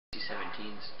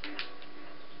17s.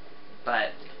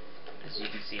 But as you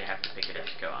can see, I have to pick it up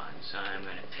to go on, so I'm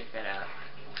going to pick that up.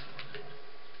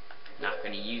 Not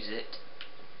going to use it,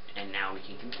 and now we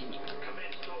can continue.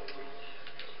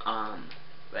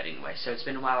 But anyway, so it's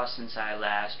been a while since I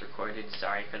last recorded.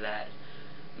 Sorry for that.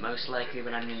 Most likely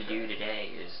what I'm going to do today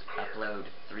is upload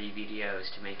 3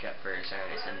 videos to make up for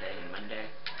Saturday, Sunday, and Monday.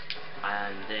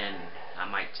 And then I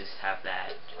might just have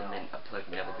that and then upload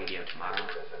another video tomorrow.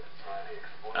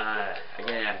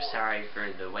 Again, I'm sorry for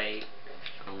the wait.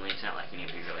 Only it's not like any of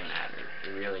you really mattered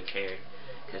or really cared,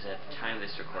 because at the time of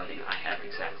this recording I have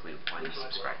exactly 1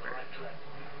 subscriber.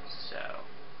 So,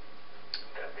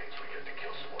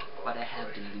 but I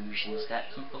have delusions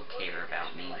that people care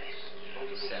about me,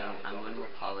 so I'm going to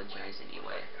apologize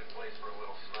anyway.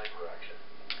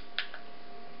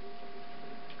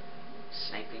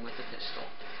 Sniping with a pistol.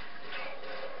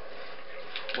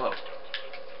 Whoa.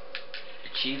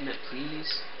 Achievement,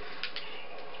 please.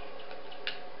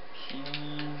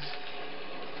 Please.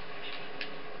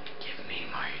 Give me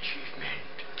my achievement.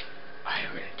 I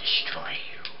will destroy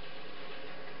you.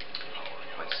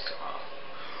 What's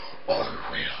I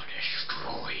will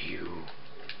destroy you.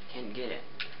 Can't get it.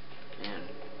 Man.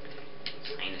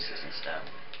 Sinuses and stuff.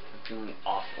 I'm feeling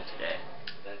awful today.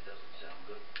 That doesn't sound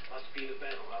good. Must be the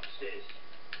battle upstairs.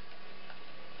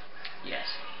 Yes,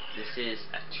 this is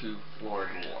a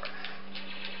 2-floored war.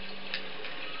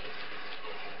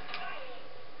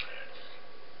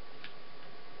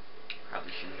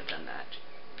 Probably shouldn't have done that.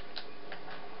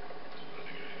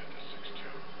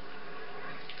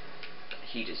 But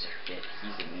he deserved it.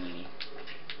 He's a meanie.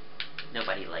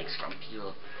 Nobody likes Grumpy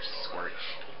Scorch.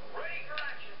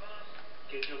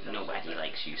 Nobody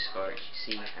likes you, Scorch.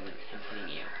 See, I'm hitting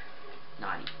you.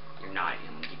 Naughty. You're naughty.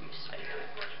 I'm gonna give you a spike.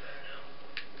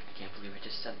 I can't believe I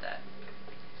just said that.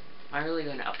 Am I really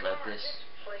going to upload this?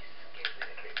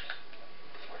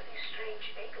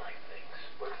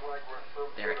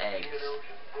 They're eggs.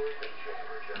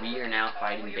 We are now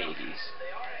fighting babies.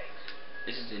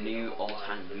 This is a new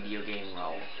all-time video game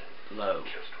low.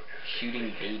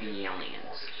 Shooting baby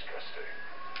aliens.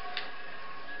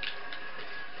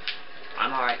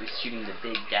 I'm alright with shooting the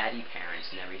big daddy parents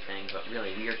and everything, but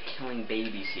really, we are killing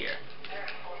babies here.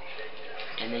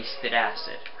 And they spit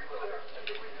acid.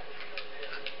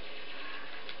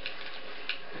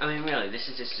 I mean, really, this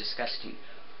is just disgusting.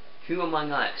 Who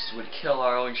among us would kill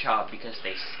our own child because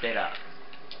they spit up?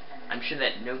 I'm sure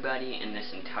that nobody in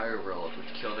this entire world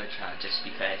would kill their child just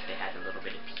because they had a little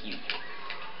bit of puke.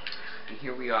 And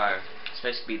here we are,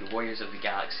 supposed to be the warriors of the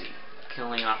galaxy,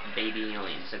 killing off baby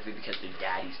aliens simply because their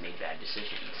daddies made bad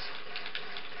decisions.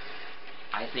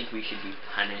 I think we should be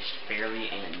punished fairly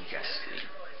and justly.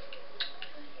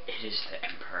 It is the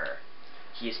Emperor.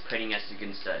 He is pitting us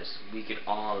against us. We could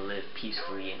all live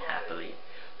peacefully and happily,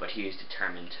 but he is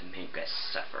determined to make us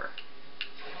suffer.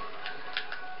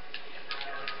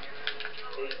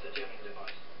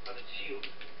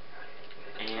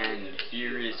 And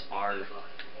here is our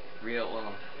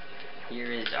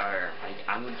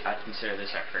I'd consider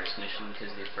this our first mission,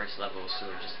 because the first level is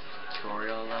sort of just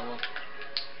tutorial level.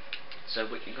 So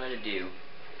what you're going to do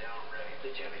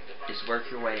is work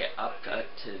your way up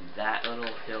to that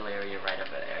little hill area right up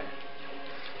there,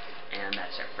 and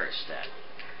that's our first step.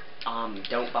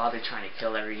 Don't bother trying to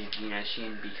kill every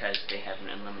machine because they have an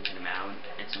unlimited amount.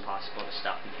 It's impossible to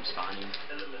stop them from spawning.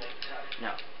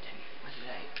 No. What did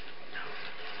I? No.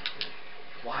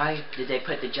 Why did they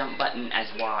put the jump button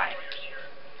as Y?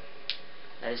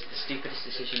 That is the stupidest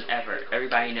decision ever.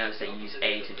 Everybody knows that you use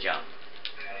A to jump.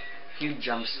 Who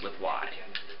jumps with Y?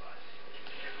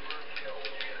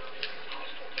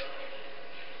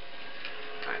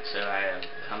 Alright, so I have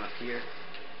come up here,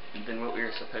 and then what we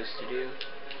were supposed to do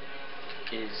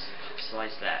is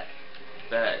slice that.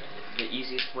 But the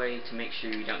easiest way to make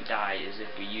sure you don't die is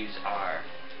if we use our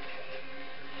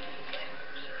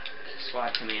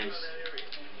squad commands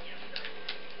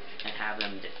and have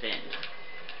them defend.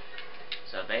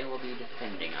 So they will be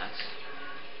defending us.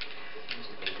 What's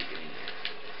the baby doing there?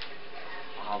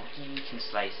 Oh, he can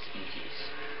slice in peace.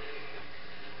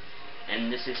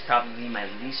 And this is probably my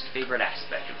least favorite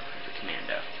aspect of the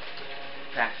Commando.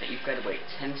 The fact that you've got to wait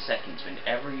 10 seconds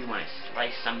whenever you want to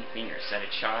slice something or set a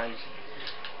charge.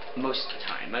 Most of the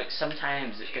time.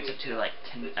 Sometimes it gets up to like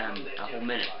a whole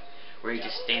minute, where you're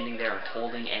just standing there and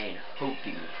holding A and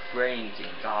hoping, praying to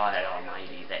God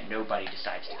Almighty that nobody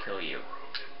decides to kill you.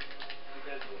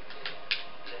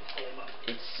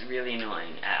 It's really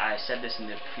annoying. I said this in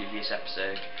the previous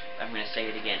episode. I'm going to say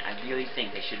it again. I really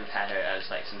think they should have had it as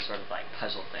like some sort of like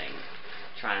puzzle thing,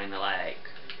 trying to like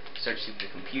search through the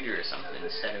computer or something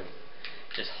instead of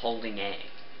just holding A.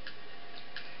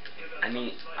 I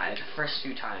mean, the first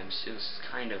few times it was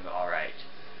kind of alright,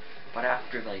 but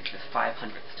after like the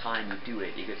 500th time you do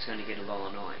it, it's going to get a little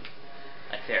annoying.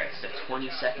 Like there, it's a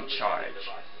 20-second charge,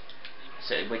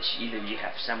 so which either you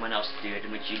have someone else do it,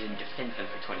 in which you then defend them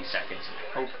for 20 seconds and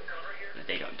hope that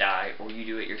they don't die, or you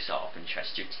do it yourself and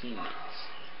trust your teammates.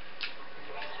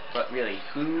 But really,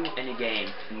 who in a game,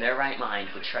 in their right mind,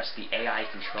 would trust the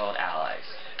AI-controlled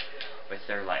allies with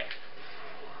their life?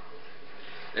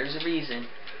 There's a reason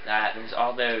that there's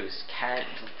all those cat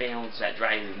fails at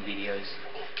driving videos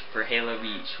for Halo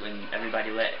Reach when everybody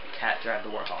let Cat drive the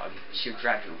Warthog. She would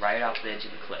drive you right off the edge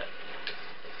of the cliff.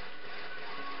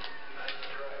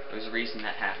 There's a reason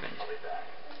that happened.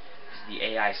 The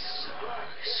AI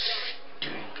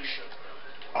stinks.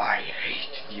 I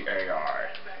hate the AI.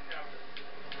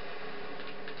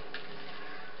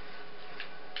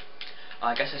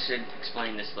 I guess I should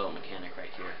explain this little mechanic right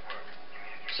here.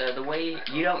 So the way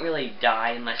you don't really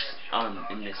die unless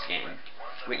in this game.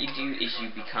 What you do is you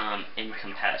become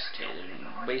incapacitated.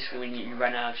 And basically, when you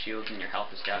run out of shields and your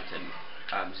health is down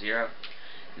to 0,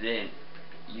 then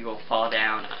you will fall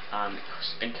down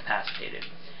incapacitated.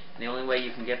 And the only way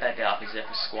you can get back up is if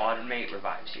a squad mate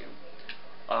revives you.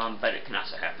 But it can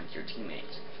also happen to your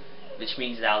teammates, which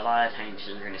means that a lot of times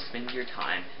you're going to spend your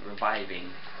time reviving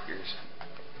your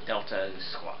Delta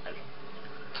squad.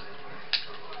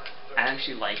 I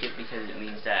actually like it because it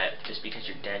means that just because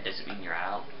you're dead doesn't mean you're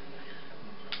out.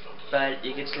 But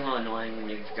it gets a little annoying when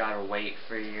you've got to wait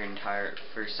for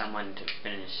someone to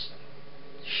finish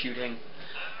shooting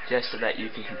just so that you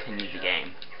can continue the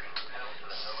game.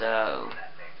 So,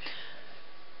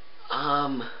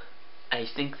 I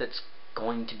think that's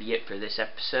going to be it for this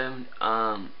episode.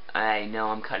 I know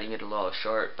I'm cutting it a little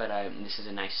short, but this is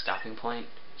a nice stopping point.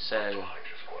 So,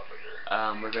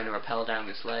 we're going to rappel down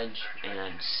this ledge,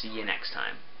 and see you next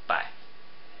time. Bye.